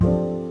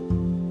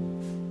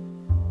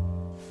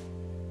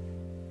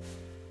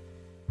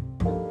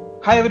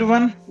Hi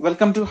everyone,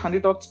 welcome to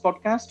Honey Talks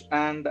podcast,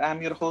 and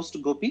I'm your host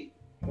Gopi.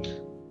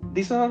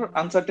 These are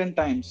uncertain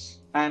times,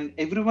 and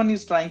everyone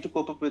is trying to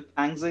cope up with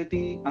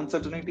anxiety,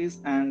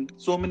 uncertainties, and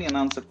so many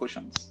unanswered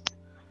questions.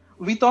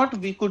 We thought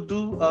we could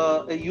do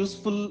a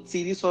useful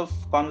series of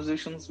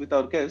conversations with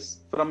our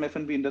guests from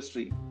F&B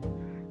industry.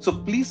 So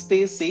please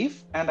stay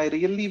safe, and I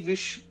really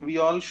wish we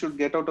all should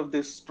get out of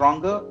this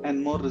stronger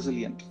and more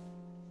resilient.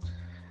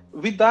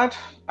 With that,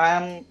 I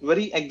am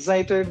very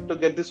excited to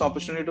get this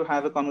opportunity to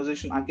have a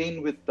conversation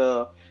again with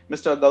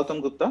Mr.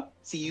 Gautam Gupta,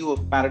 CEO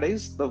of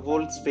Paradise, the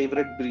world's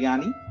favorite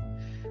biryani.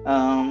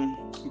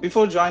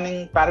 Before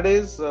joining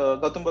Paradise,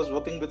 Gautam was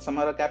working with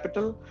Samara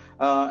Capital,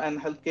 and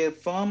healthcare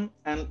firm,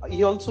 and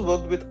he also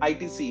worked with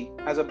ITC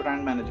as a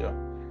brand manager.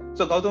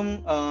 So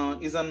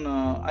Gautam is an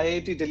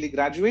IIT Delhi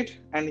graduate,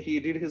 and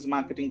he did his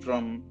marketing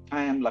from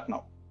IIM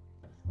Lucknow.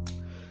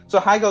 So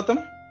hi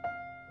Gautam,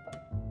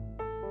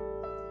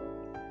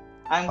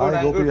 I'm good. Hi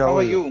I'm Gopi, good. how How are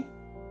are you? you?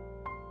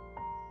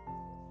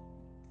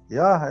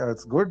 Yeah,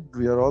 it's good.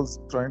 We are all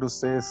trying to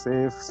stay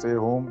safe, stay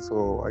home.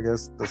 So I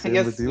guess the same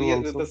with Yes, you we are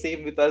the also.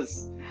 same with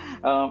us.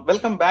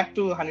 Welcome back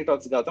to Honey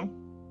Talks, Gautam.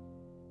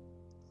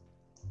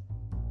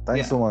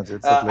 Thanks Yeah, so much.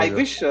 It's a I pleasure.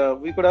 wish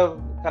we could have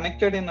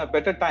connected in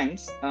better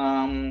times,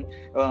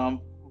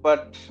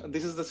 but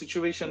this is the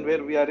situation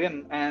where we are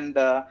in, and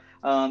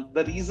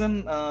the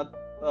reason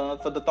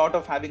for the thought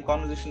of having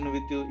conversation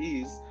with you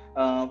is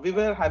we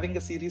were having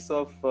a series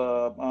of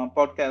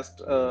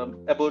podcast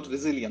about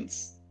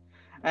resilience.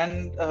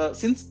 And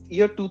since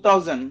year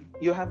 2000,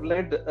 you have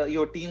led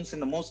your teams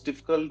in the most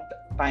difficult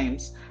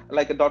times,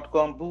 like a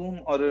dot-com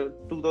boom or a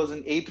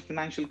 2008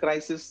 financial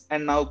crisis,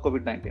 and now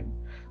COVID-19.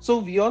 So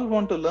we all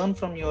want to learn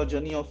from your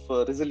journey of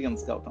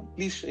resilience, Gautam.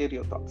 Please share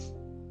your thoughts.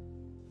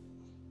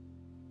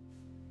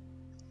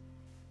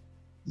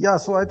 Yeah,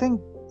 so I think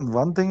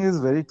one thing is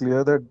very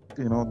clear that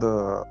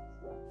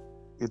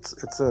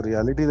it's a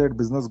reality that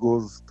business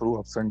goes through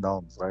ups and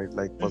downs, right?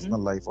 Like Mm-hmm, personal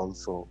life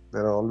also.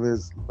 There are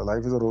always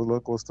life is a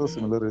roller coaster, mm-hmm,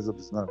 similar is a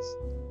business.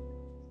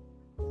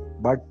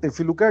 But if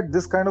you look at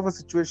this kind of a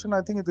situation,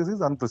 I think this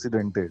is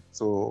unprecedented.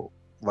 So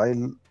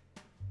while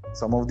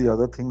some of the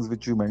other things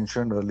which you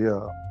mentioned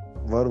earlier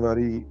were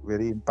very,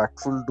 very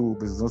impactful to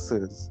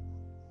businesses.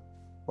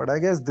 But I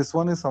guess this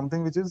one is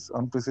something which is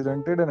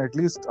unprecedented, and at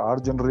least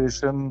our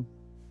generation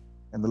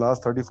in the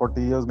last 30,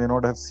 40 years may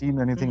not have seen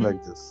anything mm-hmm,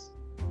 like this.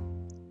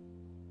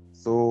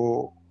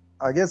 So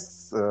I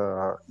guess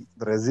the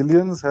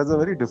resilience has a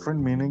very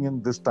different meaning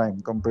in this time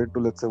compared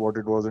to, let's say, what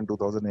it was in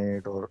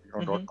 2008 or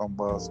mm-hmm, dot-com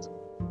bust,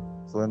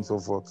 so and so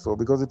forth. So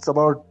because it's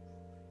about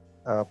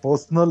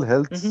personal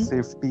health, mm-hmm,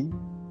 safety,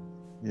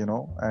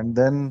 and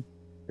then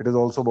it is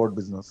also about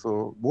business.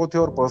 So both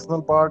your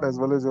personal part as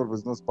well as your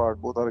business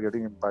part, both are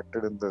getting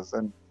impacted in this,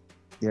 and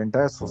the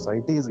entire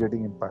society is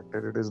getting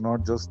impacted. It is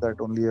not just that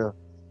only a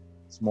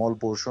small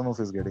portion of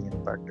is getting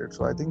impacted.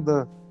 So I think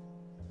the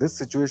this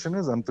situation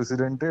is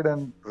unprecedented,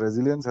 and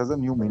resilience has a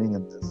new meaning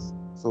in this.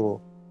 So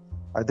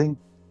I think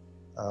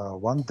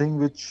one thing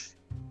which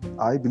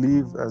I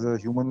believe as a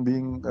human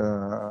being,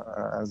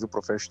 as a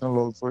professional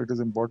also, it is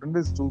important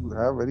is to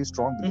have very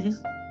strong belief.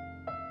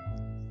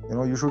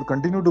 mm-hmm, You should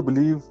continue to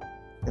believe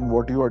in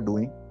what you are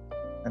doing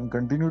and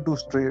continue to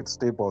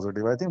stay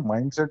positive. I think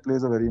mindset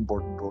plays a very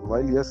important role.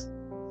 While yes,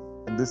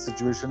 in this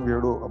situation we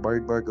have to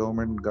abide by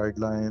government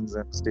guidelines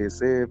and stay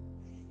safe,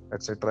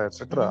 etc., mm-hmm,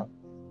 etc.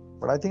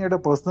 But I think at a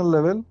personal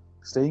level,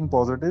 staying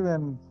positive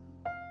and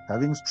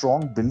having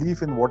strong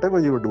belief in whatever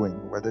you are doing,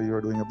 whether you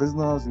are doing a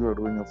business, you are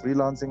doing a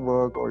freelancing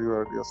work, or you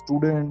are a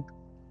student,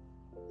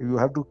 you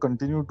have to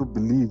continue to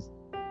believe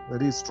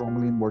very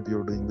strongly in what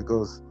you're doing,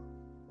 because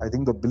I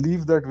think the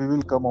belief that we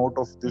will come out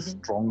of this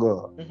mm-hmm, stronger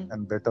mm-hmm.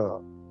 and better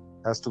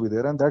has to be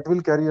there, and that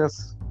will carry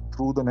us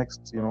through the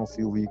next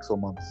few weeks or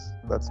months.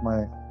 That's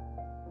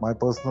my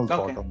personal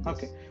thought Okay, on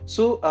okay. this.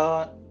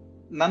 So,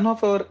 none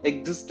of our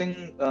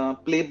existing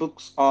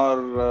playbooks or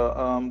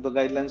the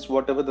guidelines,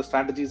 whatever the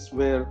strategies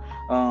where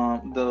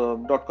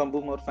the dot-com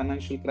boom or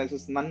financial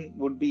crisis, none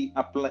would be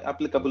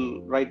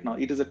applicable right now.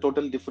 It is a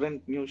total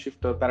different new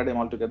shift or paradigm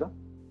altogether.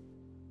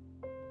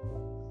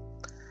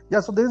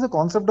 Yeah, so there is a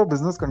concept of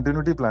business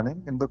continuity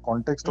planning in the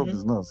context of Mm-hmm,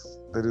 business.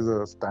 There is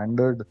a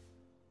standard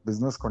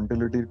business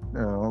continuity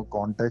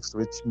context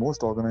which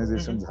most mm-hmm,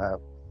 organizations have.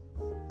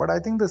 But I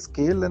think the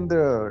scale and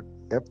the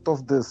depth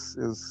of this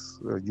is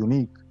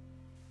unique.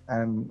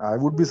 And I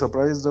would be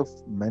surprised if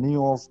many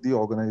of the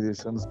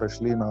organizations,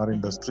 especially in our mm-hmm.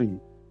 industry,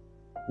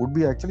 would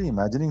be actually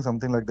imagining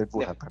something like that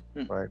would Yeah. happen,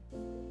 Mm. right?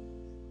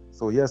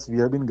 So yes, we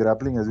have been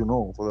grappling, as you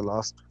know, for the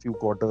last few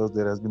quarters.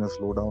 There has been a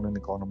slowdown in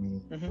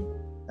economy, Mm-hmm,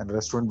 and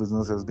restaurant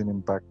business has been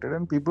impacted,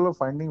 and people are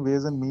finding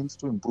ways and means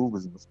to improve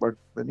business. But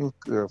when you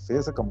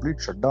face a complete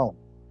shutdown,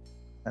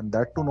 and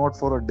that too not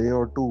for a day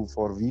or two,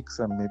 for weeks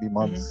and maybe mm-hmm,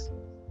 months,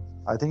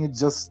 I think it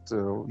just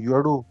you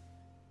have to,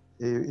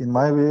 in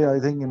my way, I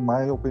think, in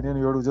my opinion,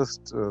 you have to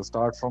just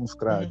start from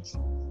scratch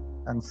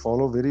mm-hmm, and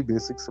follow very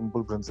basic,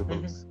 simple mm-hmm.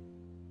 principles.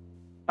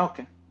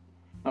 Okay,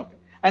 okay.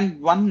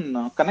 And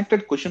one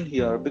connected question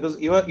here, because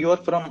you are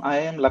from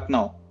IIM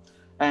Lucknow,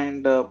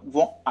 And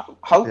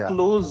how Yeah.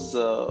 close,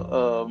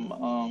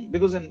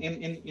 because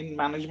in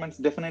managements,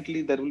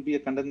 definitely there will be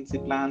a contingency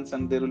plans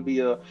and there will be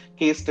a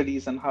case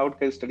studies and how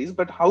case studies,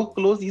 but how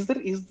close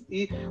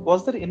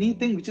was there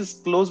anything which is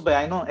close by?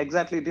 I know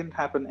exactly it didn't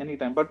happen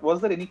anytime, but was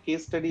there any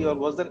case study or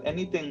was there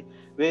anything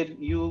where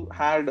you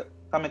had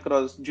come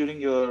across during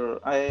your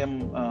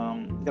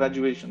IIM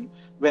graduation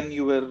when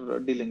you were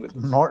dealing with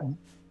this?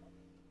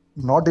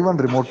 Not even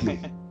remotely.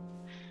 Okay.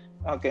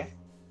 Okay.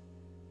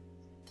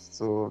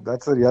 So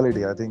that's the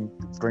reality. I think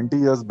 20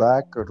 years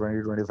back or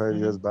 20, 25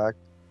 Hmm. years back,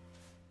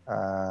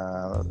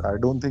 I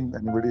don't think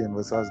anybody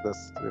envisaged this,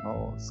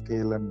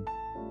 scale and,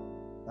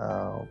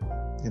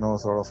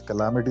 sort of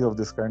calamity of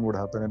this kind would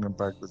happen in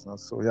impact business.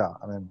 So yeah,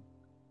 I mean,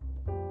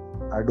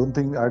 I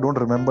don't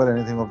remember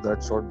anything of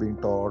that sort being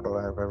taught, or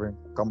I haven't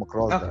come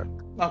across Okay. that.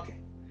 Okay.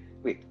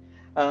 Great.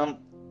 Um,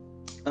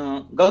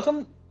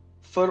 Gautam,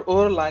 for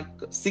over like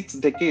 6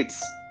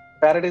 decades,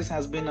 Paradise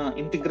has been an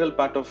integral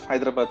part of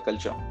Hyderabad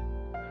culture,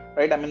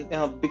 right? I mean,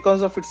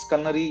 because of its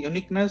culinary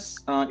uniqueness,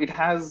 it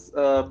has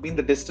been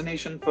the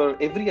destination for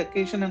every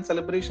occasion and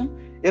celebration,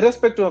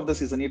 irrespective of the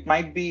season. It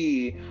might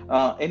be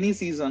any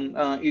season.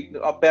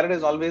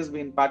 Paradise always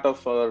been part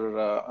of our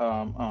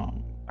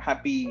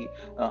happy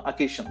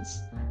occasions.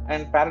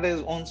 And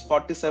Paradise owns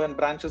 47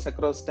 branches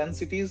across 10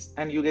 cities,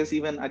 and you guys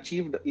even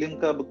achieved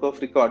Limca Book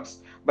of Records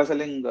by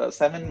selling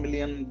 7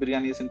 million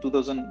biryanis in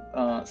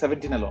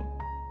 2017 alone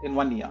in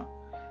 1 year.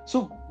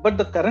 So, but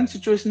the current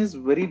situation is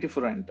very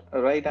different,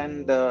 right?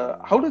 And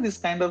how do these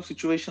kind of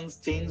situations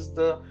change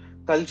the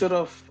culture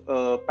of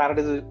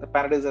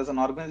Paradise as an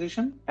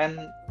organization? And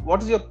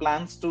what is your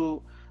plans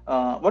to,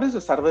 what is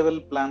the survival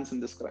plans in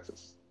this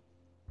crisis?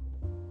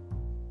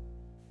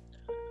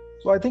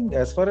 So I think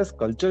as far as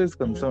culture is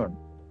Mm-hmm. concerned,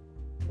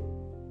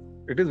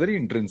 it is very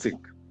intrinsic,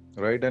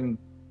 right? And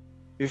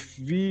if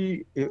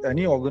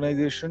any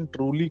organization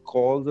truly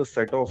calls a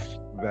set of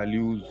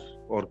values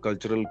or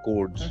cultural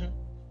codes, Mm-hmm.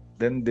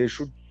 then they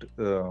should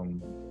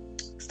um,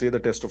 stay the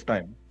test of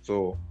time.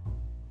 So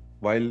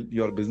while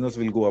your business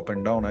will go up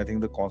and down, I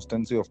think the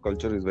constancy of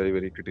culture is very,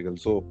 very critical.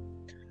 So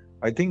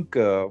I think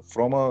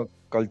from a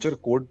culture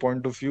code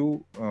point of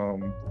view,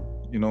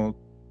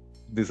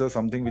 this is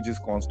something which is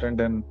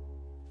constant, and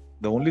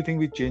the only thing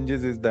which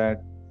changes is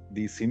that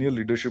the senior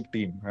leadership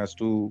team has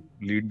to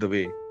lead the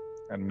way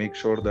and make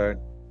sure that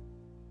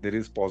there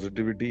is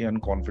positivity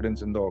and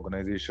confidence in the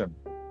organization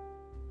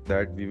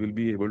that we will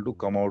be able to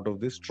come out of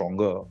this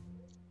stronger,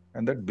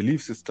 and that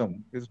belief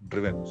system is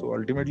driven. So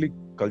ultimately,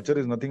 culture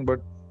is nothing but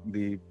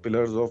the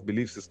pillars of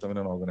belief system in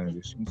an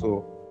organization.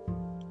 So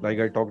like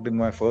I talked in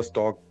my first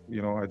talk,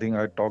 I think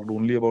I talked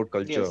only about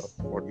culture, Yes.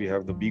 what we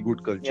have, the Be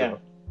Good culture. Yeah.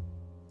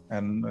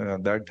 And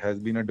that has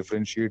been a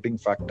differentiating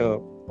factor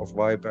of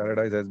why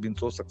Paradise has been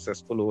so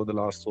successful over the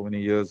last so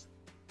many years.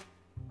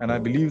 And I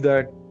believe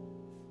that,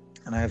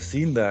 and I have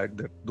seen that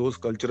those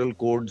cultural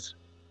codes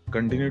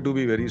continue to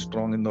be very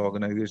strong in the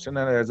organization.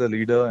 And as a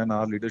leader and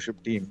our leadership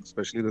team,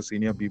 especially the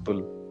senior people,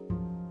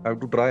 have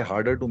to try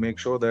harder to make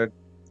sure that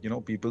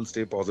people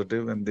stay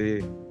positive and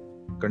they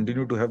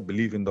continue to have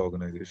belief in the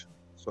organization.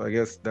 So I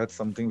guess that's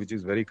something which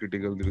is very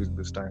critical during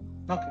this time.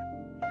 Okay.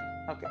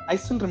 Okay, I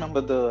still remember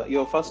the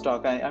your first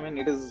talk. I mean,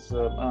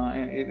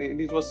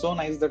 it was so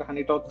nice that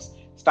Honey Talks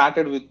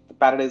started with the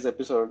Paradise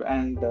episode,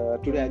 and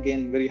today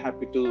again, very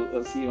happy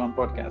to see you on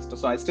podcast.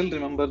 So I still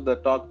remember the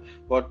talk,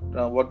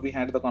 what we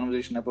had the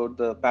conversation about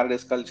the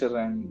Paradise culture,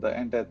 and the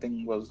entire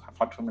thing was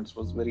 45 minutes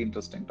was very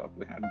interesting talk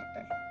we had that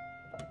time.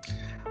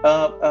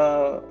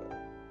 Uh,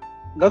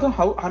 Gautam,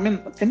 how I mean,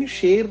 can you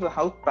share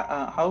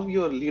how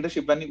your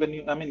leadership when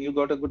you I mean you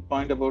got a good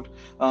point about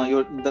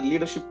your the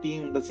leadership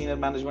team, the senior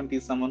management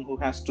is someone who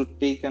has to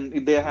take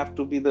and they have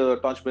to be the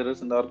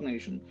torchbearers in the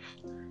organization.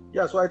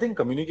 Yeah, so I think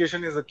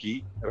communication is a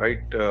key,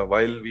 right?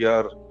 While we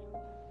are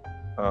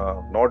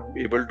not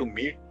able to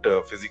meet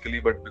physically,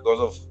 but because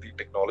of the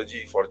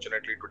technology,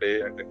 fortunately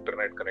today, and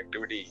internet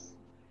connectivity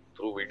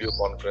through video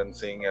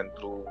conferencing and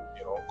through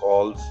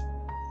calls,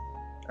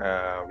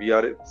 we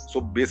are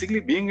so basically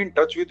being in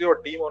touch with your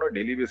team on a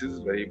daily basis is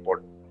very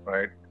important,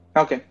 right?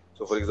 Okay.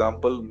 So for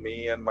example,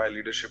 me and my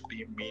leadership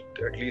team meet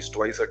at least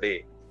twice a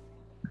day.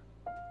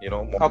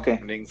 Okay.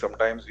 Morning,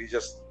 sometimes we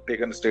just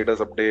take a status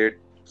update.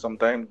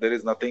 Sometimes there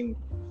is nothing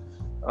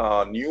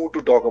new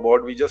to talk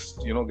about. We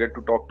just get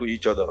to talk to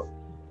each other.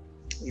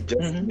 We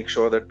just Mm-hmm. make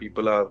sure that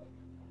people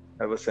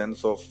have a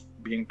sense of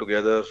being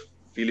together,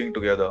 feeling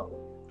together,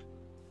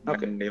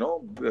 Okay. and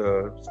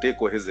stay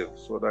cohesive.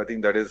 So I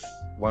think that is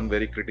one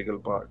very critical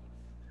part.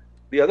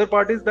 The other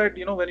part is that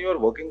when you are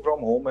working from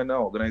home in an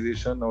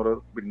organization or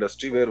an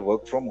industry where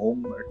work from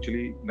home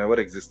actually never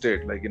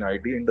existed, like in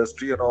IT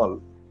industry and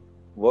all,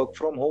 work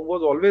from home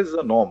was always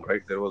a norm,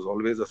 right? There was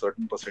always a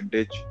certain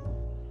percentage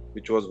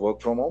which was work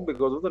from home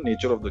because of the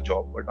nature of the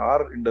job. But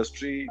our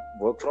industry,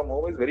 work from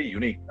home is very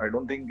unique. I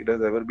don't think it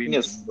has ever been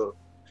Yes. similar.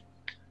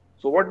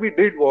 So what we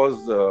did was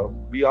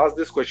we asked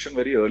this question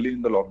very early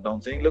in the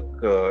lockdown, saying, look,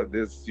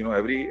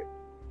 every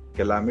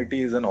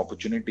calamity is an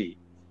opportunity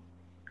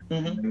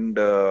Mm-hmm. And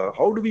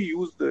how do we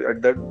use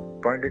at that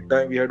point in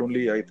time, we had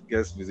only, I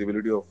guess,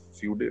 visibility of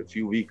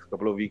few weeks,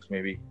 couple of weeks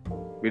maybe.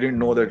 We didn't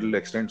know that it will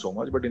extend so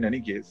much, but in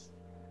any case,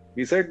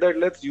 we said that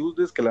let's use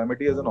this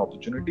calamity as an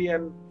opportunity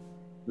and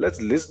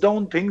let's list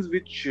down things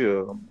which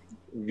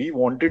we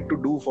wanted to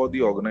do for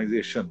the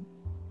organization.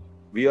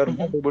 We are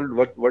not Mm-hmm. able,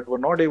 what we're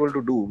not able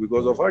to do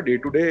because of our day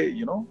to day,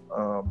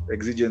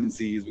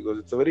 exigencies, because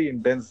it's a very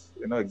intense,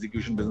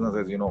 execution business,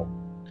 as you know.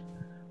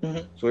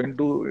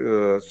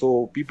 Mm-hmm.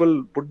 So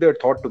people put their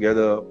thought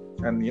together,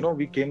 and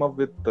we came up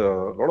with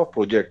a lot of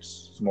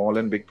projects, small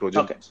and big Okay.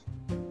 projects,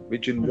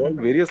 which Mm-hmm. involve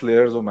various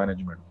layers of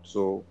management.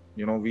 So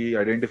we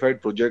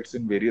identified projects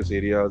in various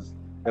areas.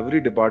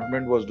 Every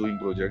department was doing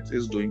projects,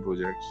 is doing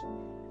projects,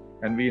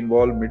 and we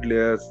involve mid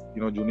layers,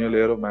 junior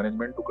layer of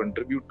management to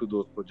contribute to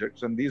those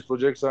projects. And these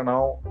projects are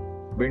now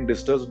being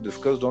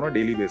discussed on a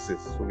daily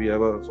basis. So we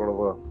have a sort of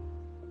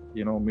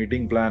a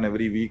meeting plan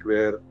every week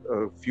where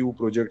a few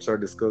projects are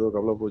discussed, a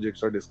couple of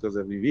projects are discussed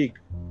every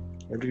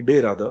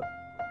day rather.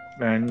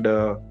 And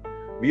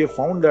we have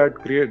found that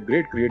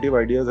great creative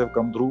ideas have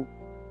come through.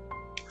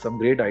 Some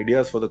great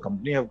ideas for the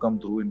company have come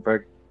through. In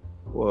fact,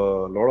 a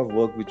lot of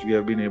work which we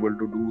have been able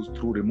to do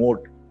through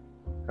remote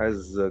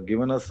has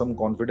given us some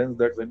confidence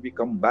that when we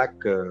come back,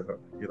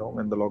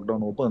 when the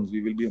lockdown opens,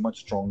 we will be a much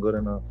stronger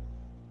and a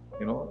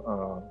you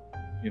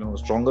know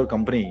stronger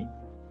company,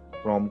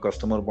 from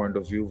customer point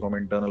of view, from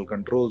internal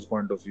controls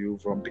point of view,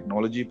 from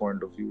technology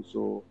point of view.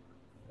 So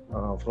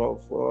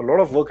for a lot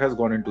of work has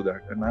gone into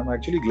that, and I'm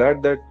actually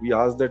glad that we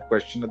asked that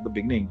question at the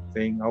beginning,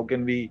 saying how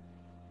can we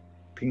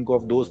think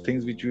of those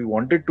things which we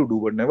wanted to do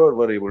but never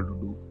were able to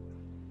do.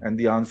 And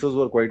the answers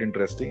were quite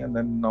interesting, and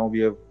then now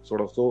we have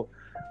so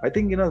I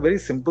think, in a very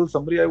simple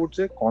summary, I would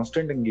say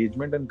constant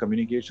engagement and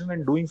communication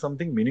and doing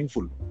something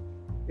meaningful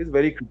is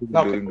very critical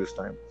Okay. during this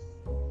time.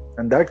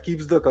 And that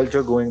keeps the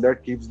culture going,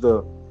 that keeps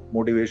the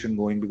motivation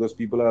going, because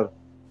people are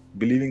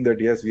believing that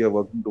yes, we are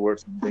working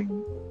towards something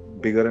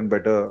bigger and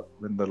better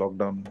when the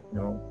lockdown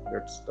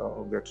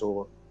gets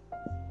over.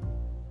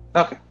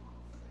 Okay.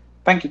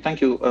 Thank you,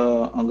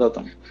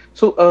 Gautam.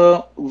 So,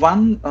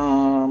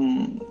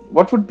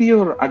 what would be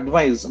your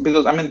advice?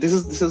 Because I mean, this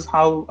is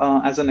how,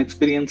 as an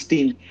experienced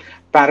team,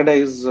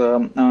 Paradise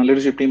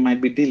leadership team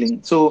might be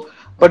dealing. So,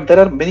 but there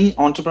are many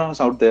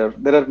entrepreneurs out there.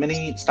 There are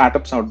many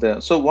startups out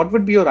there. So, what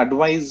would be your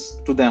advice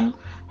to them?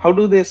 How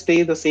do they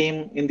stay the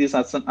same in these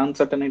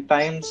uncertain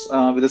times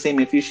with the same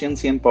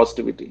efficiency and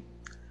positivity?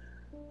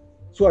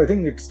 So I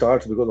think it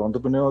starts because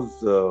entrepreneurs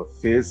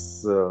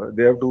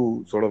they have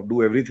to sort of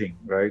do everything,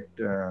 right?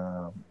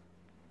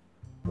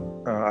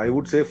 I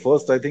would say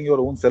first, I think your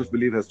own self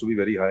belief has to be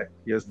very high.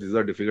 Yes, these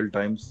are difficult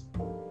times.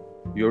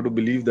 You have to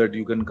believe that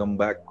you can come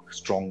back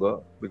stronger,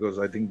 because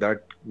I think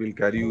that will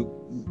carry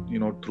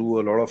you,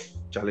 through a lot of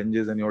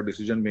challenges, and your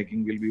decision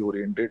making will be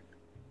oriented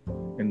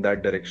in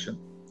that direction.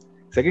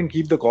 Second,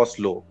 keep the cost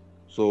low.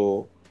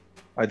 So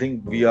I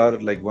think we are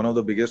like one of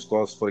the biggest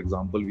costs. For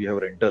example, we have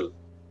rental.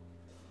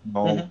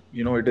 Now,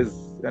 Mm-hmm. it is,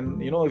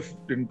 and if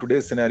in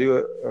today's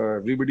scenario,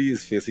 everybody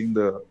is facing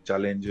the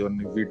challenge.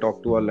 And if we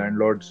talk to our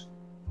landlords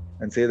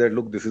and say that,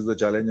 look, this is the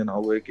challenge, and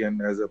how I can,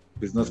 as a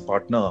business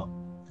partner,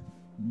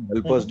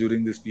 help us Mm-hmm.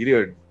 during this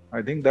period,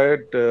 I think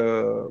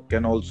that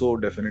can also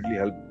definitely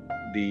help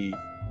the,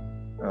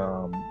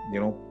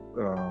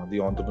 the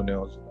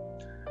entrepreneurs.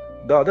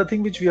 The other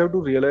thing which we have to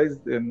realize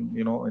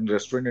in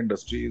restaurant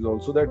industry is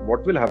also that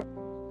what will happen,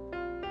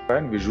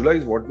 and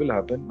visualize what will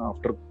happen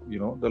after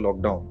the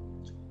lockdown.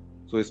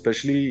 So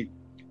especially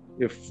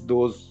if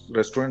those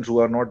restaurants who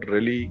are not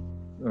really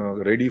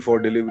ready for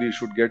delivery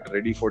should get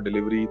ready for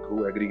delivery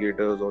through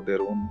aggregators or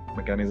their own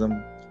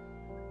mechanism,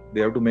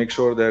 they have to make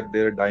sure that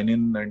their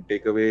dine-in and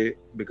takeaway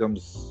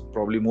becomes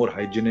probably more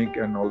hygienic.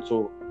 And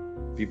also,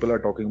 people are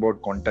talking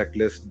about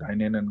contactless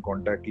dine-in and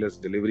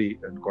contactless delivery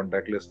and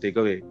contactless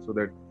takeaway, so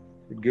that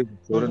it gives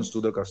assurance Mm-hmm.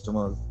 to the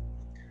customers.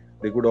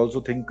 They could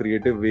also think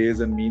creative ways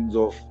and means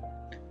of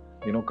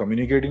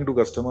communicating to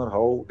customer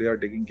how they are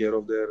taking care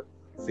of their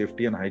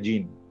safety and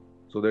hygiene,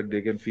 so that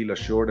they can feel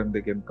assured and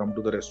they can come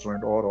to the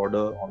restaurant or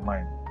order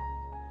online.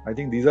 I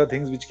think these are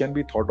things which can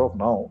be thought of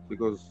now,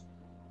 because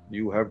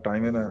you have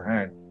time in your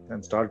hand,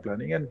 and start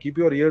planning, and keep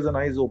your ears and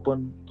eyes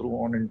open through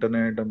on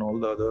internet and all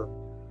the other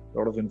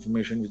lot of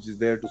information which is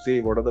there to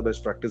say what are the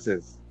best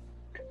practices.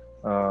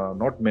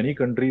 Not many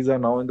countries are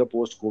now in the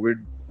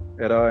post-COVID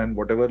era, and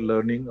whatever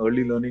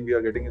early learning we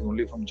are getting is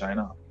only from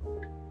China.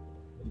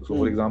 So,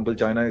 for example,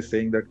 China is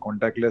saying that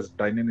contactless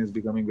dining is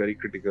becoming very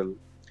critical.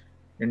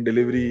 In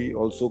delivery,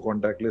 also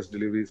contactless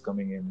delivery is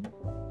coming in.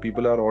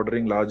 People are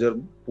ordering larger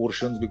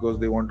portions because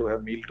they want to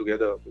have meal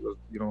together, because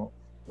a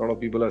lot of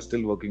people are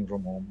still working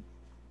from home.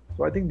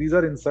 So I think these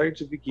are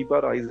insights. If we keep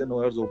our eyes and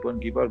ears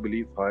open, keep our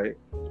belief high,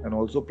 and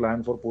also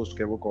plan for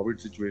post-COVID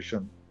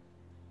situation,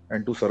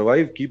 and to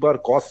survive, keep our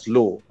costs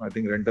low. I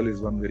think rental is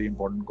one very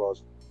important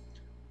cost.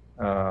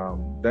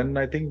 Then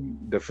I think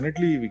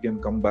definitely we can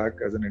come back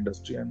as an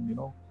industry and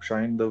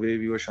shine the way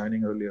we were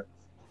shining earlier.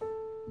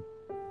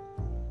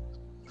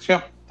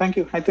 Sure. Thank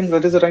you. I think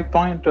that is the right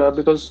point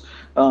because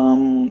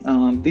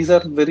these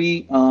are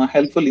very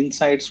helpful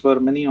insights for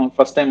many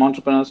first-time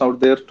entrepreneurs out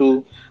there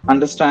to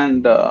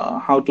understand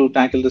how to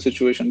tackle the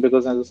situation.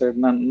 Because, as I said,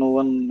 no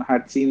one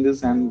had seen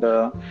this, and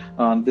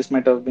this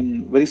might have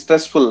been very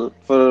stressful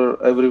for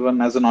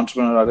everyone as an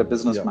entrepreneur or a Yeah.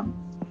 businessman.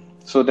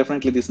 So,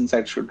 definitely, these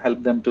insights should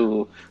help them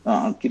to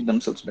keep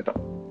themselves better.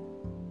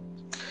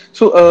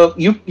 So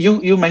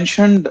you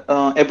mentioned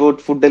about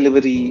food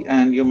delivery,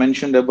 and you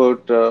mentioned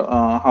about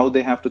how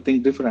they have to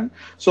think different.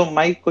 So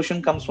my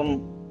question comes from,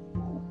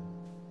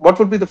 what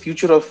would be the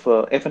future of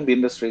F&B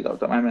industry,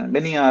 Gautam? I mean,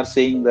 many are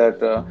saying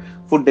that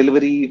food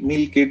delivery,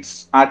 meal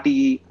kits,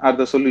 RTE are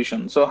the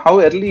solution. So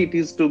how early it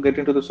is to get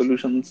into the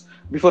solutions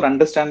before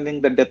understanding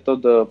the depth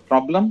of the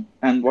problem,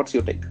 and what's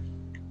your take?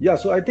 Yeah,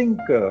 so I think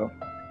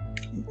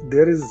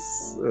there is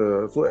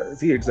so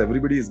see, it's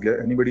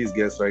anybody's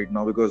guess right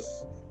now, because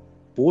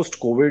post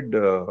COVID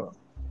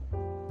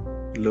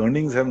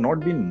learnings have not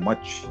been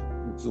much.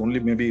 It's only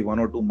maybe 1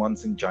 or 2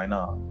 months in China.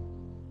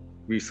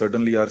 We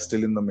certainly are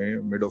still in the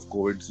mid of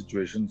COVID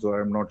situation, so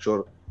I'm not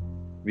sure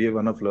we have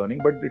enough learning.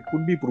 But it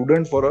could be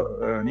prudent for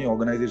any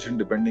organization,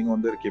 depending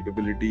on their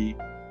capability,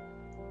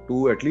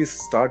 to at least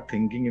start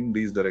thinking in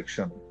these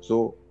direction.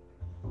 So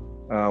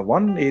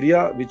one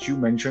area which you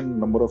mentioned,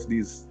 number of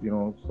these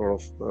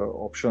sort of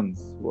options,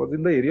 was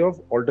in the area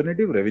of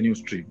alternative revenue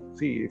stream.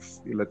 See, if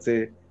let's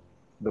say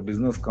the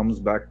business comes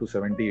back to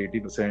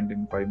 70-80%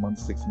 in 5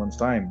 months, 6 months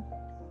time,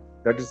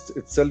 that is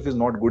itself is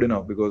not good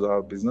enough, because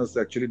our business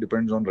actually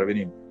depends on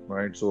revenue,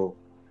 right? So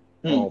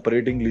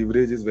operating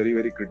leverage is very,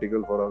 very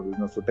critical for our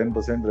business. So 10%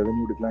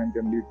 revenue decline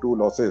can lead to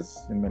losses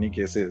in many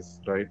cases,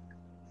 right?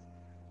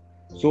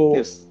 So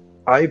Yes.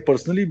 I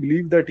personally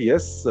believe that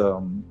yes.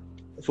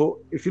 So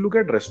if you look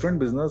at restaurant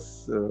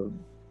business,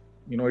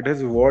 it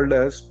has evolved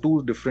as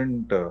two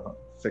different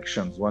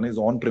sections. One is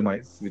on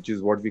premise, which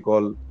is what we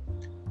call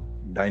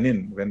dine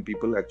in, when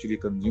people actually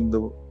consume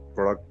the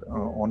product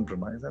on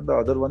premise, and the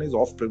other one is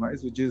off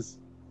premise, which is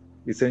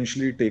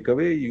essentially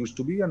takeaway, used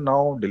to be, and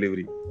now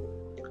delivery.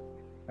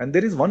 And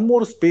there is one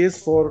more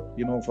space for,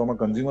 from a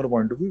consumer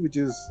point of view, which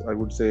is, I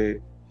would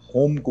say,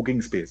 home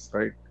cooking space,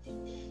 right?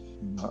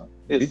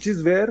 Which Yes.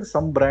 is where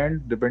some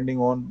brand, depending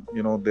on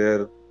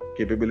their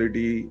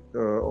capability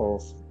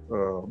of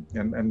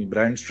and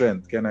brand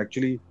strength, can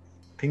actually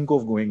think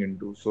of going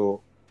into.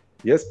 So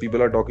yes,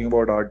 people are talking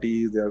about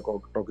RTs, they are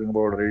talking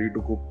about ready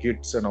to cook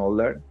kits and all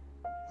that,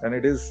 and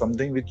it is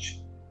something which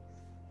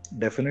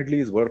definitely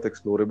is worth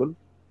explorable.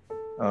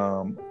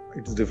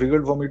 It's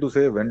difficult for me to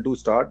say when to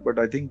start, but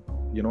I think,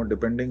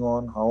 depending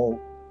on how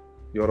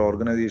your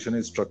organization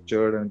is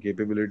structured and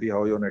capability,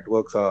 how your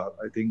networks are,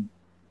 I think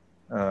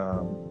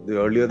the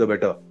earlier the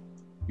better.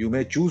 You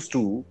may choose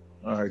to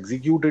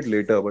execute it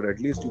later, but at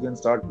least you can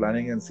start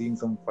planning and seeing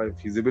some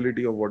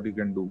feasibility of what you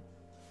can do.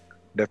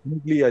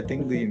 Definitely, I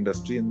think the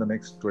industry in the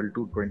next 12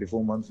 to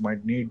 24 months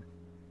might need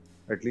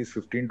at least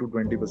 15 to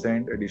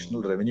 20%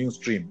 additional revenue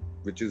stream,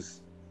 which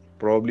is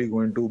probably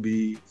going to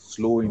be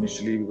slow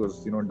initially,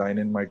 because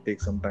dine-in might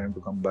take some time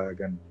to come back,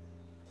 and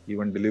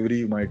even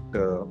delivery might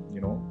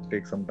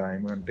take some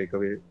time, and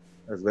takeaway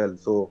as well.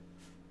 So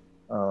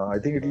I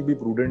think it will be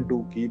prudent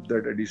to keep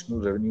that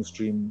additional revenue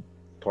stream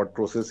thought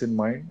process in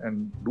mind,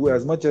 and do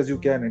as much as you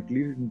can, at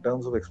least in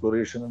terms of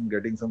exploration and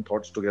getting some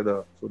thoughts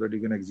together, so that you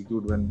can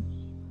execute when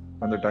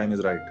the time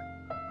is right.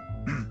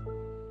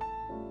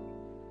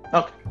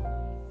 Okay.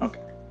 Okay.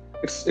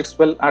 It's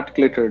well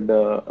articulated,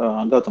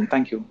 Gautam.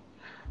 Thank you.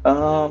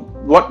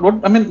 What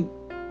I mean,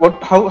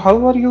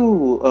 how are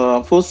you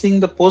foreseeing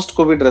the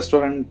post-COVID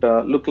restaurant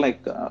look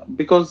like?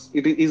 Because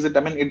is it, I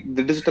mean,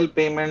 the digital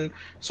payment,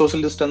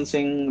 social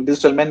distancing,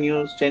 digital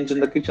menus, change in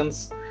the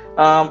kitchens.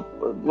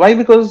 Why?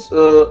 Because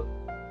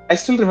I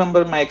still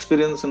remember my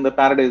experience in the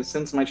Paradise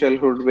since my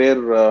childhood, where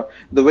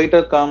the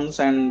waiter comes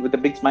and with a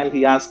big smile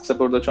he asks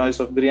about the choice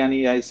of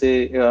biryani. I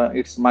say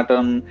it's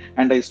mutton,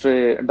 and I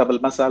say double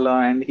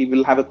masala, and he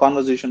will have a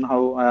conversation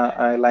how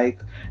I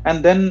like.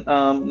 And then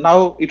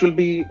now it will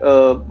be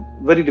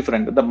very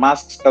different. The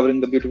masks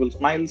covering the beautiful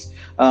smiles,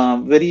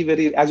 very,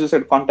 very, as you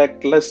said,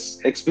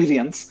 contactless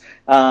experience.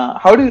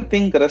 How do you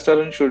think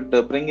restaurants should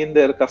bring in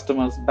their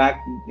customers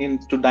back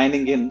into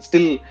dining in,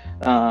 still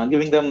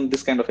giving them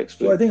this kind of So I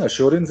think experience?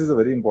 assurance is a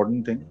very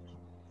important thing.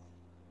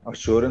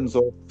 Assurance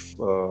of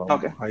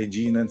Okay.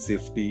 hygiene and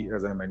safety,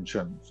 as I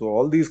mentioned. So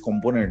all these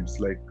components,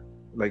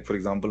 like for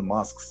example,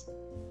 masks,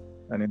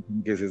 and in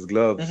some cases Mm-hmm.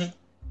 gloves,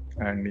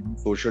 and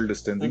social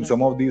distancing. Mm-hmm.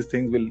 Some of these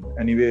things will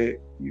anyway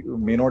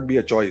may not be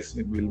a choice.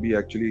 It will be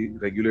actually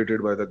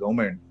regulated by the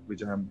government,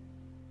 which I am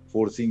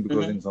foreseeing,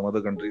 because Mm-hmm. in some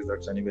other countries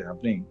that's anyway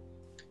happening.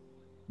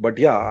 But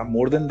yeah,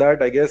 more than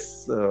that, I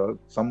guess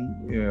if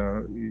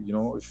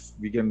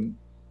we can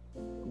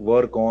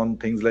work on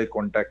things like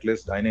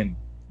contactless dine-in,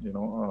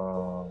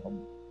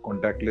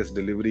 contactless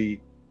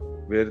delivery,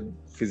 where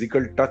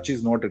physical touch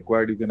is not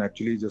required. You can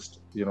actually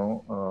just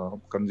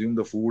consume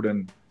the food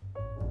and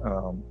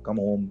come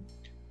home.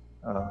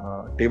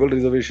 Table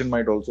reservation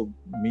might also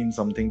mean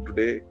something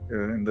today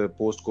in the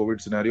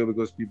post-COVID scenario,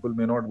 because people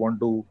may not want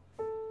to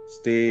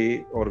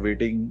stay or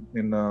waiting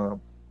in a,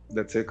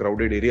 let's say,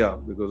 crowded area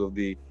because of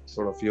the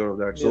sort of fear of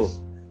that. So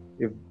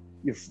Yes.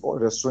 if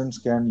restaurants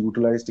can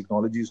utilize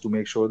technologies to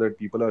make sure that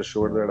people are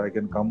sure that I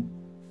can come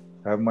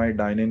have my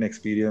dine-in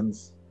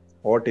experience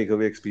or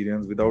takeaway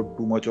experience without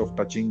too much of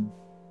touching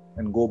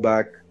and go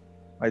back,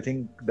 I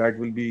think that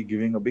will be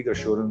giving a big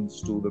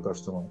assurance to the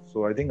customer.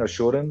 So I think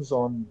assurance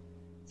on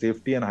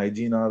safety and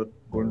hygiene are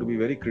going to be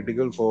very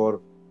critical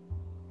for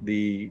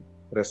the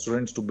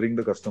restaurants to bring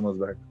the customers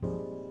back.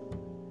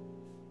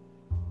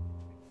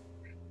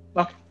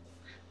 Okay.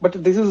 But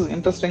this is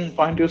interesting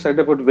point you said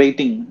about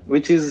waiting,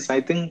 which is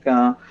I think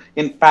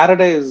in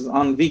Paradise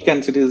on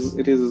weekends it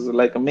is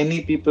like many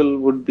people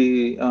would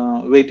be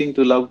waiting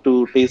to love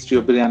to taste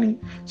your biryani.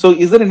 So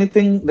is there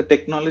anything the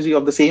technology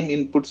of the same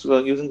inputs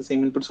using the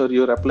same inputs, or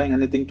you're applying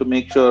anything to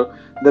make sure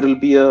there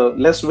will be a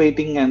less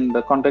waiting and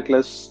the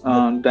contactless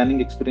But dining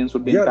experience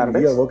would be in we are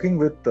Paradise? working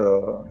with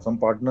some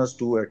partners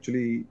to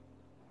actually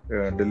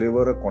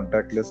deliver a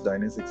contactless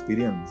dining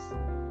experience.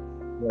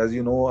 As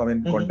you know, I mean,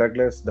 Hmm.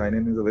 contactless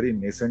dining is a very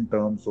nascent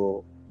term,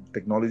 so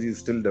technology is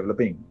still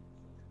developing.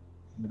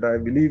 But I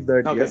believe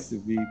that Okay. yes,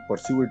 if we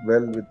pursue it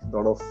well with a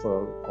lot of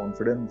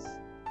confidence,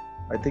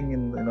 I think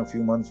in a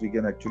few months we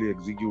can actually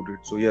execute it.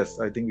 So yes,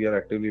 I think we are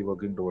actively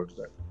working towards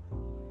that.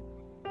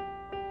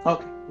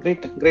 Okay,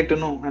 great to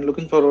know, and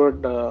looking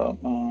forward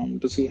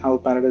to see how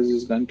Paradise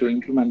is going to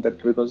implement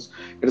that, because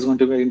it is going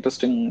to be an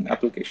interesting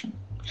application.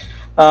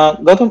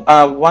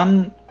 Gautam,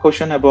 one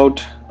question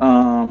about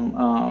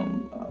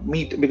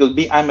meat, because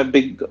I'm a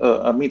big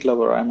meat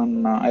lover.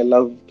 I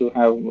love to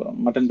have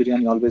mutton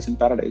biryani always in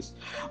Paradise.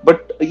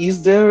 But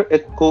is there a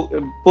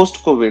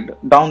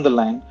post-COVID down the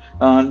line?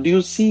 Do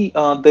you see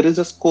there is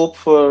a scope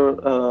for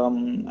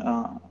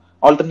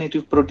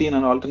alternative protein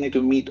and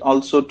alternative meat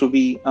also to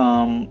be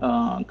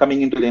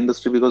coming into the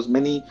industry? Because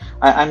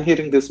I'm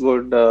hearing this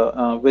word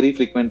very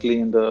frequently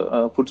in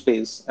the food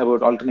space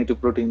about alternative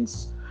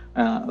proteins.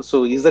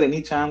 So is there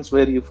any chance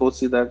where you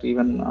foresee that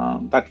even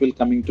that will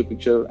come into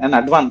picture and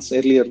advance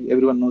earlier?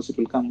 Everyone knows it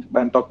will come,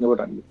 but I'm talking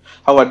about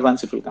how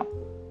advanced it will come.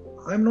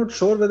 I'm not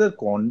sure whether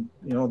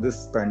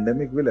this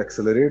pandemic will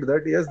accelerate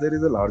that. Yes, there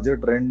is a larger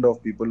trend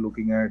of people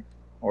looking at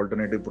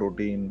alternative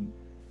protein,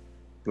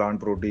 plant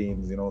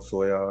proteins,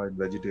 soya and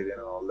vegetarian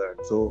and all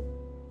that. So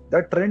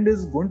that trend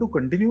is going to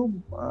continue.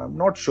 I'm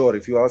not sure.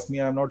 If you ask me,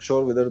 I'm not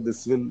sure whether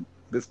this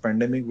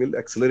pandemic will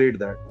accelerate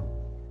that.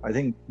 I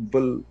think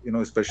people,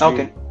 especially,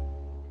 Okay.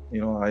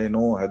 I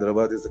know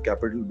Hyderabad is the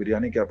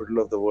biryani capital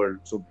of the world.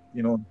 So,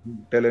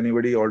 tell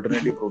anybody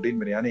alternative protein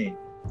biryani.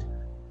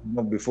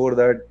 Before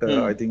that,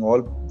 I Hmm. think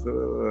all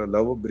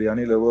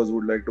biryani lovers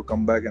would like to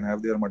come back and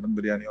have their mutton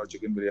biryani or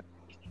chicken biryani.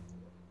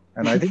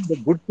 And I think the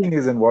good thing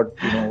is, and what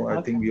I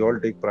Okay. think we all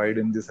take pride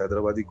in this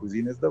Hyderabadi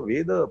cuisine is the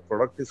way the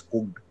product is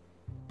cooked,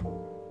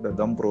 the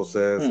dum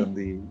process Hmm. and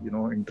the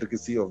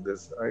intricacy of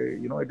this.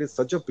 It is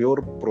such a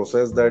pure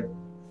process that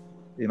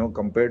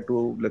compared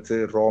to, let's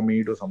say, raw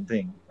meat or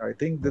something, I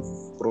think this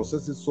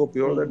process is so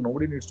pure that Hmm.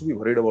 nobody needs to be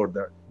worried about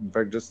that. In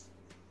fact, just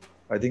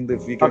I think that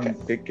if we can Okay.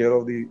 take care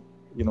of the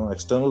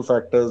external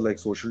factors like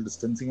social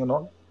distancing and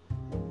all,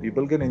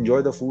 people can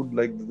enjoy the food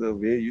like the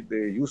way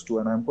they used to,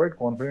 and I'm quite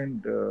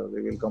confident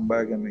they will come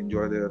back and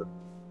enjoy their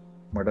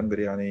mutton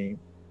biryani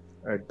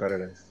at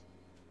Paradise.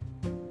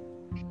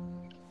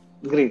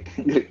 Great.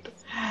 Great.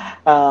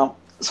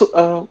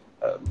 So,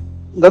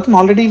 Gautam,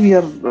 already we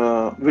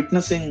are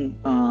witnessing,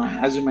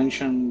 as you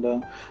mentioned,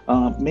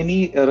 many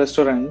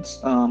restaurants.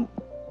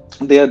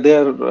 They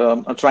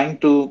are trying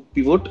to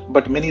pivot,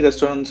 but many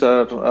restaurants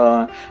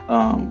are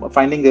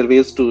finding their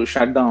ways to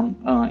shut down.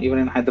 Even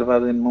in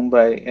Hyderabad, in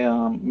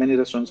Mumbai, many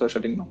restaurants are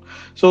shutting down.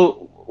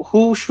 So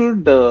who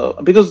should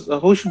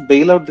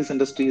bail out this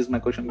industry is my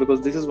question, because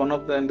this is one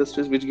of the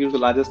industries which gives the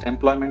largest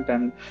employment,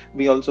 and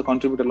we also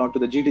contribute a lot to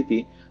the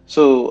GDP.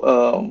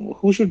 So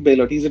who should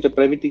bail out? Is it a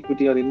private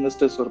equity or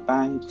investors or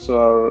banks,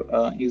 or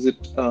is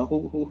it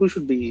who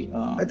should be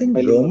I think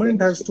bailing out the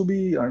government has industry? to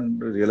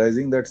be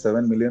realizing that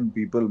 7 million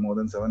people, more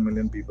than 7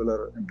 million people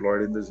are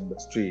employed in this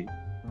industry.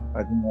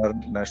 I think our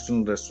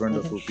National Restaurant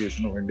Mhm.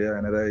 Association of India,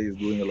 NRI, is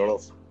doing a lot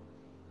of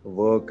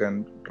work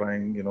and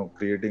trying,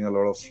 creating a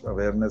lot of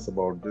awareness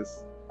about this.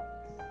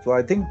 So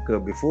I think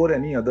before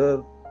any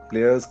other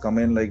players come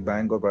in like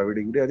bank or private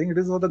equity, I think it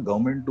is for the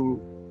government to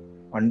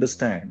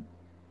understand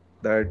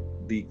that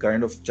the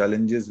kind of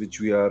challenges which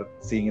we are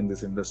seeing in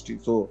this industry.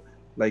 So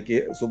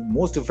so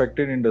most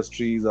affected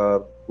industries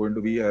are going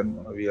to be, and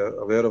we are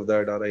aware of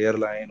that, are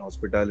airline,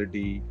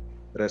 hospitality,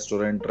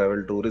 restaurant,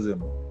 travel,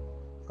 tourism,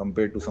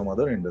 compared to some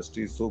other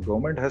industries. So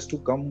government has to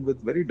come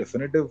with very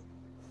definitive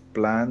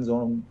plans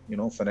on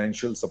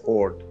financial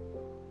support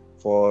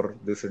for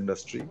this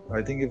industry.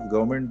 I think if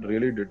government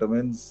really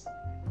determines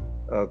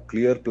a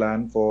clear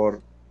plan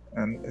for,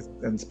 and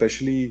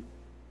especially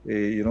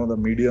the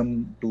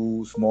medium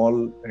to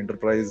small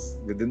enterprise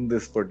within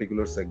this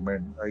particular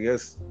segment, I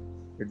guess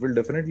it will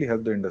definitely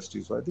help the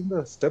industry. So I think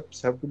the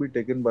steps have to be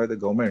taken by the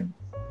government,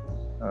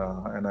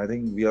 and I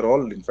think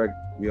in fact,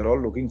 we are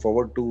all looking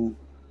forward to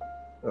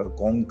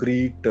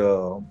concrete,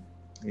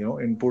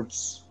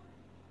 inputs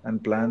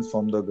and plans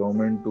from the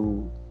government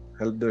to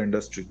help the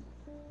industry.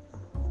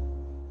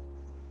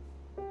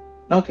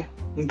 Okay,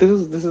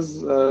 this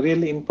is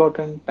really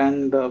important.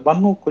 And one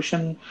more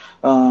question: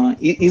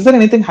 is there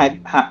anything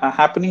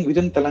happening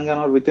within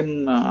Telangana or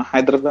within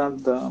Hyderabad,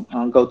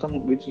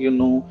 Gautam, which you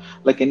know,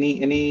 like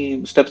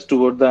any steps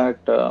toward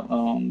that?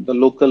 The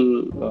local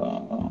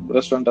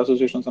restaurant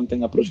association,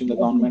 something approaching the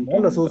Small government,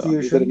 small and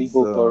is there any associations,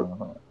 hope or?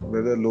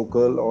 whether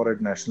local or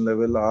at national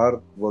level,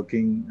 are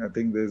working. I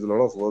think there's a lot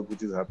of work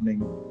which is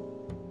happening,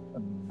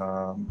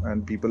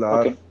 and people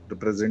are Okay,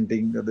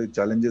 representing. The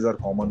challenges are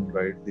common,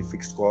 right? The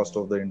fixed cost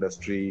of the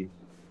industry,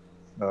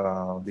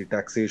 the yeah.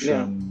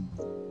 taxation,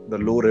 the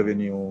low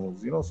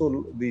revenues.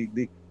 So the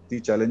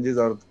challenges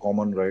are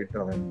common, right?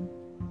 I mean,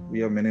 we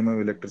have minimum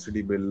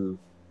electricity bill.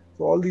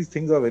 So all these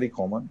things are very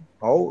common.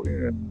 How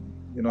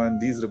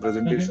and these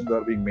representations Hmm.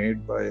 are being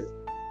made by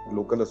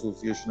local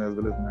association as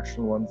well as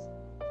national ones.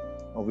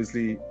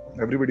 Obviously,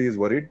 everybody is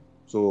worried.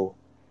 So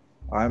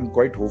I am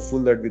quite hopeful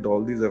that with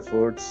all these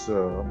efforts,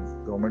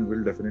 government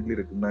will definitely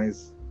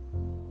recognize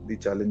the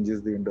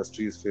challenges the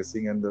industry is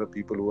facing, and there are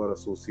people who are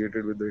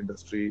associated with the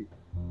industry.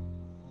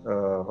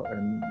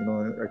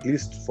 And at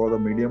least for the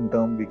medium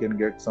term, we can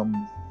get some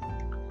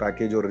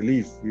package or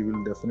relief. We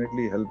will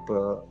definitely help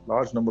a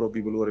large number of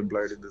people who are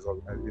employed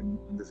in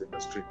in this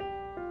industry.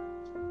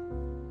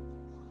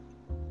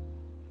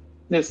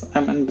 Yes, I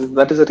mean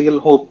that is a real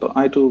hope.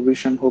 I too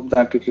wish and hope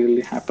that it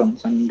really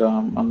happens, and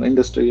the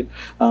industry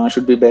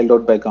should be bailed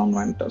out by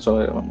government. So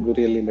we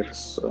really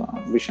let's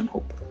wish and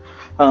hope.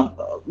 Uh,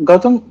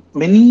 Gautam,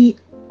 many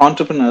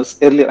entrepreneurs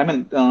earlier. I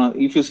mean,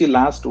 if you see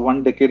last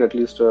one decade at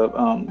least,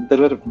 there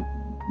were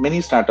many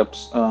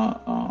startups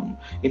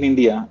in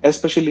India,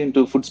 especially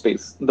into food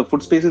space. The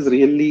food space is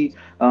really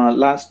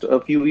last a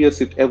few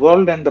years it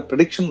evolved, and the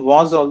prediction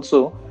was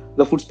also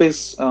the food space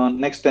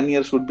next 10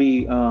 years would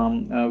be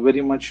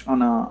very much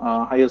on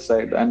a higher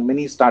side, and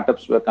many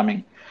startups were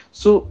coming.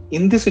 So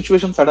in this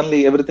situation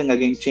suddenly everything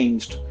again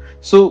changed.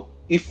 So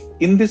if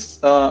in this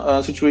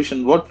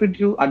situation, what would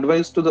you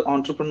advise to the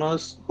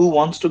entrepreneurs who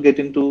wants to get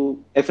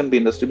into F&B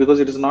industry, because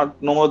it is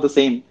not no more the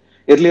same.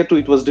 Earlier too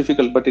it was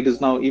difficult, but it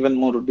is now even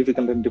more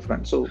difficult and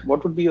different. So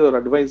what would be your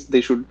advice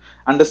they should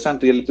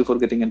understand really before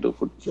getting into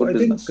So food I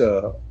think business?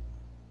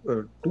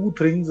 two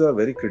things are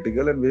very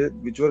critical, and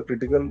which were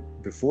critical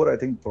before, I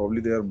think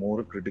probably they are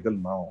more critical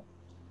now.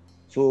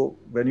 So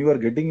when you are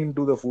getting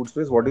into the food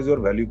space, what is your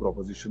value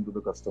proposition to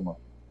the customer?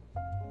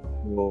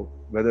 So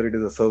whether it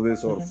is a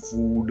service or Hmm.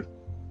 food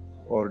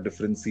or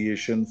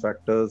differentiation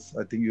factors,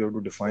 I think you have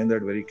to define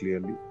that very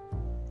clearly.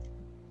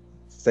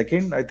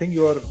 Second, I think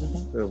your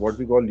Hmm. what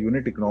we call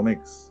unit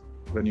economics.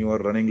 When you are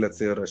running, let's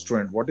say, a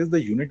restaurant, what is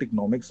the unit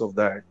economics of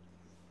that?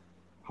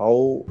 How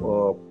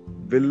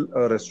will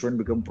a restaurant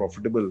become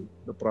profitable?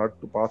 The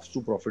path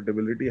to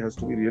profitability has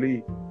to be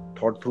really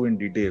thought through in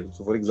detail.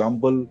 So, for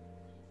example,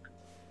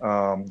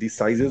 the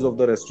sizes of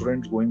the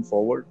restaurants going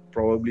forward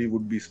probably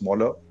would be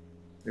smaller.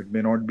 It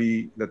may not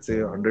be, let's say,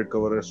 a 100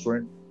 cover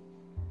restaurant.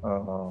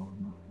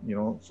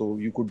 So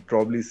you could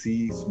probably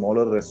see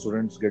smaller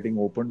restaurants getting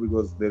opened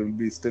because there will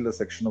be still a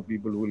section of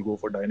people who will go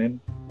for dine-in.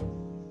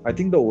 I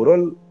think the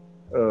overall,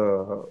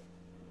 uh,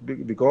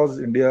 because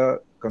India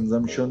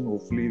consumption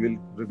hopefully will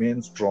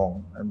remain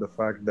strong, and the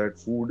fact that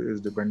food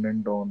is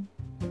dependent on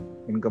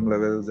income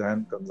levels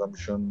and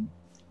consumption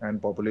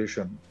and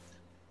population,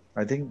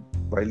 I think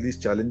while these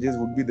challenges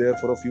would be there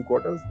for a few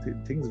quarters,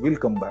 things will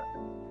come back.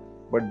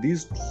 But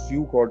these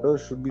few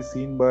quarters should be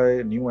seen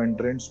by new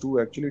entrants to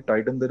actually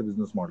tighten their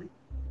business model.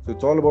 So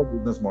it's all about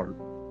business model,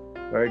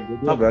 right?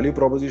 Get your Okay. value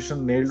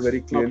proposition nailed very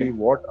Okay. clearly.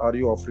 What are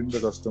you offering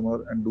the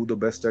customer, and do the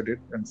best at it?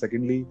 And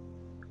secondly,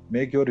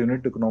 make your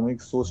unit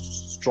economics so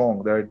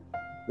strong that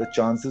the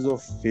chances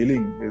of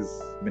failing is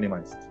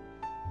minimized.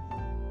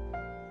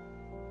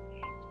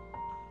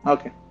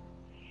 Okay.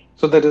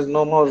 So there is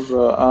no more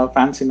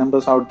fancy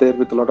numbers out there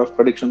with a lot of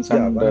predictions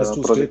Yeah, and one has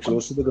to stay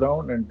close to projections. the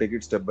ground and take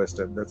it step by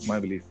step. That's my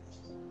belief.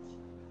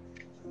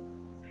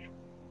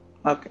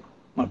 Okay,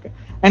 okay.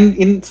 And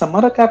in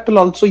Samara Capital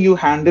also you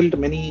handled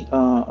many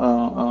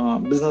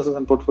businesses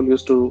and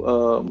portfolios to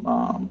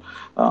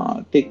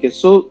take care.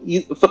 So,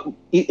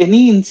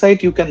 any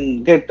insight you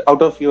can get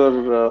out of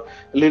your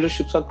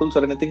leadership circles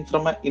or anything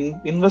from an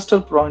investor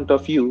point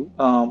of view,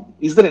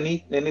 is there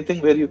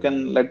anything where you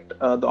can let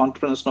the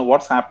entrepreneurs know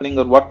what's happening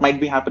or what might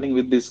be happening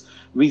with these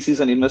VCs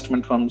and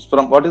investment firms?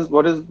 From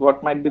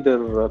what might be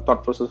their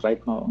thought process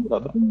right now, I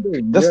Gautam? think the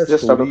India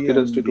Just out of story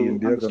curiosity and the to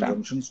India understand.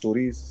 consumption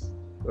stories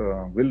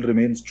will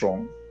remain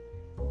strong.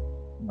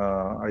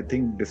 I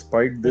think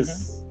despite Mm-hmm.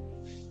 this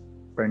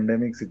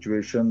pandemic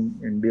situation,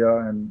 India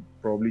and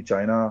probably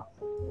China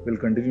will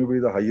continue to be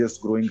the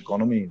highest growing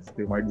economies.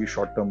 They might be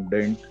short term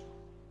dent.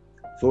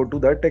 So, to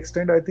that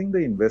extent, I think the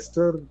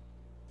investor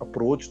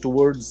approach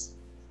towards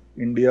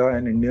India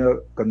and India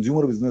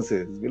consumer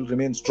businesses will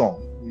remain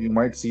strong. You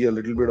might see a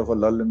little bit of a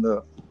lull in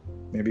the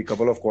maybe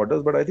couple of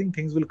quarters, but I think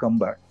things will come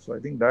back. So I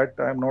think that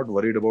I'm not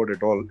worried about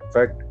at all. In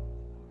fact,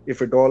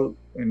 if at all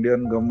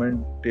Indian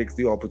government takes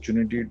the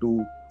opportunity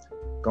to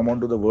come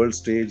onto the world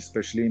stage,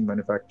 especially in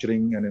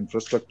manufacturing and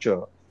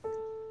infrastructure,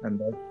 and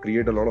that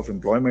create a lot of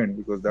employment,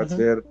 because that's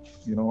where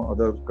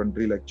other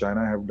country like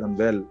China have done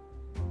well,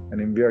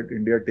 and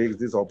India takes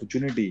this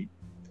opportunity,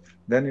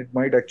 then it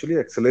might actually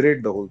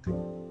accelerate the whole thing,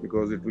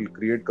 because it will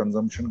create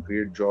consumption,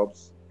 create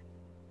jobs,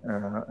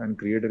 and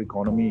create an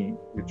economy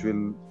which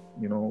will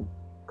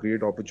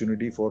create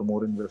opportunity for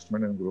more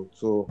investment and growth.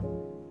 So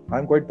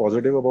I'm quite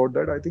positive about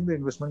that. I think the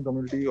investment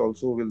community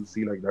also will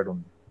see like that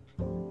only.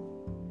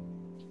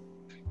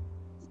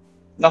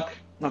 Okay.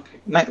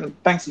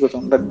 Thanks,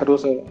 Gautam. That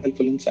was a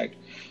helpful insight.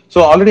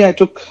 So already I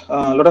took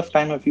a lot of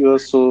time of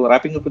yours. So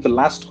wrapping up with the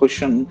last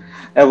question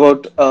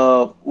about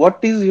what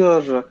is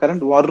your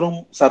current war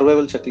room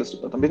survival checklist,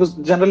 Gautam? Because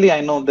generally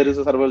I know there is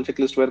a survival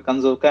checklist where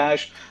conserve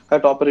cash,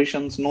 cut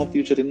operations, no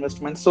future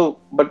investments. So,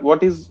 but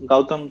what is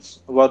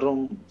Gautam's war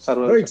room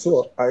survival Right.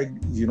 checklist?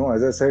 So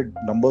as I said,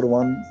 number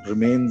one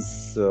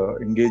remains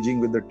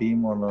engaging with the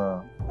team on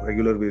a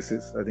regular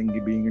basis. I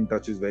think being in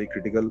touch is very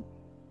critical.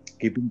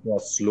 Keeping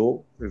costs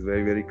low is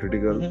very, very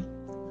critical.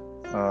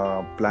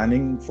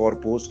 Planning for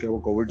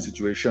post-COVID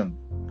situation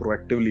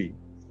proactively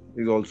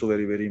is also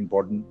very, very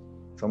important.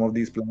 Some of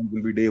these plans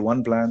will be day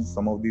 1 plans,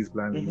 some of these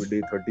plans will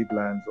be day 30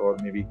 plans, or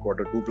maybe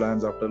quarter 2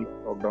 plans after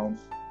lockdown.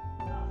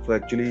 So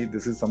actually,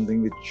 this is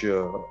something which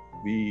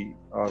we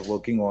are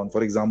working on.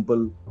 For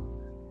example,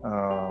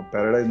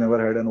 Paradise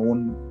never had an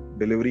own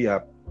delivery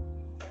app.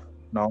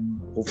 Now,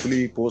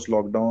 hopefully,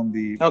 post-lockdown,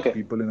 the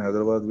people in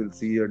Hyderabad will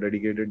see a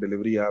dedicated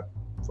delivery app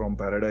from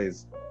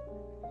Paradise.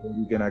 So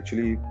you can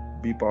actually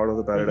be part of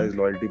the Paradise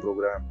loyalty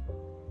program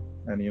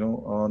and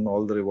earn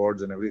all the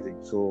rewards and everything.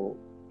 So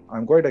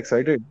I'm quite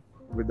excited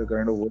with the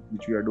kind of work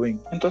which we are doing.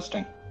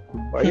 Interesting.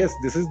 I guess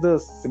this is the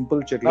simple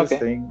checklist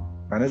saying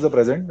manage the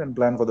present and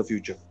plan for the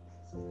future.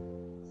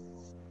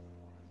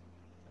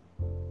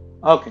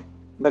 Okay.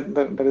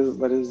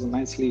 That is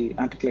nicely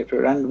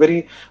articulated, and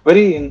very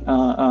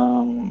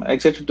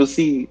excited to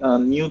see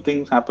new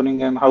things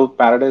happening, and how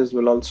Paradise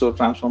will also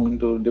transform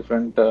into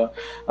different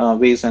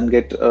ways and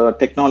get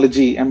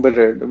technology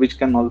embedded, which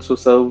can also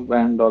serve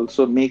and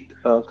also make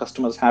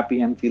customers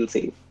happy and feel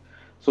safe.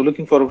 So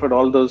looking forward to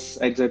all those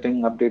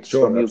exciting updates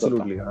from you,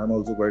 Absolutely. Gautam. I'm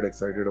also quite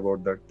excited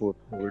about that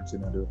post-COVID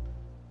scenario.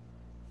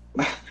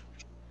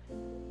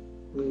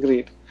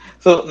 Great.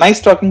 So nice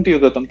talking to you,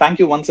 Gautam. Thank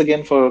you once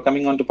again for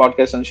coming on to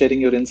podcast and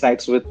sharing your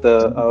insights with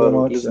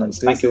our listeners.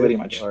 Thank you very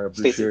much. I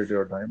appreciate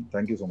your time.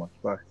 Thank you so much.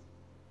 Bye.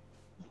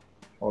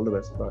 All the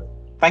best. Bye.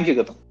 Thank you,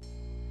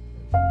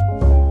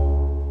 Gautam.